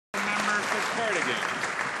Cardigan.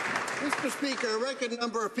 Mr. Speaker, a record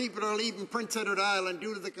number of people are leaving Prince Edward Island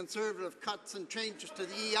due to the Conservative cuts and changes to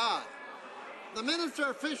the EI. The Minister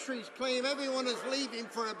of Fisheries claims everyone is leaving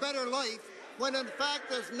for a better life, when in fact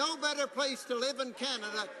there's no better place to live in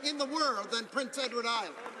Canada, in the world, than Prince Edward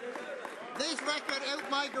Island. This record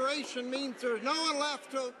out-migration means there's no one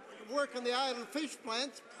left to work in the island fish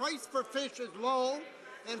plants, price for fish is low,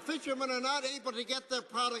 and fishermen are not able to get their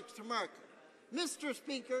products to market. Mr.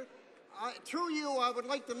 Speaker, through you, I would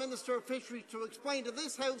like the Minister of Fisheries to explain to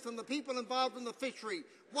this House and the people involved in the fishery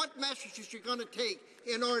what measures she's going to take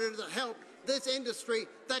in order to help this industry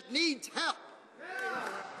that needs help.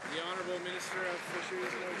 The Honourable Minister of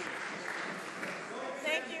Fisheries and Oceans.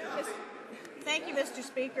 Thank you, Mr.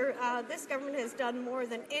 Speaker. This government has done more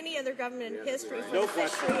than any other government in history for No the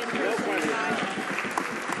fishery question. and No Prince Edward question. Island.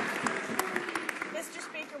 Mr.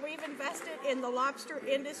 Speaker, we've invested in the lobster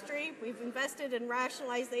industry, we've invested in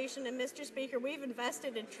rationalization, and Mr. Speaker, we've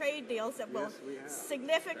invested in trade deals that will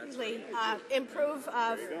significantly improve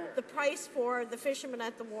the price for the fishermen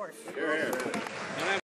at the wharf. Here, here.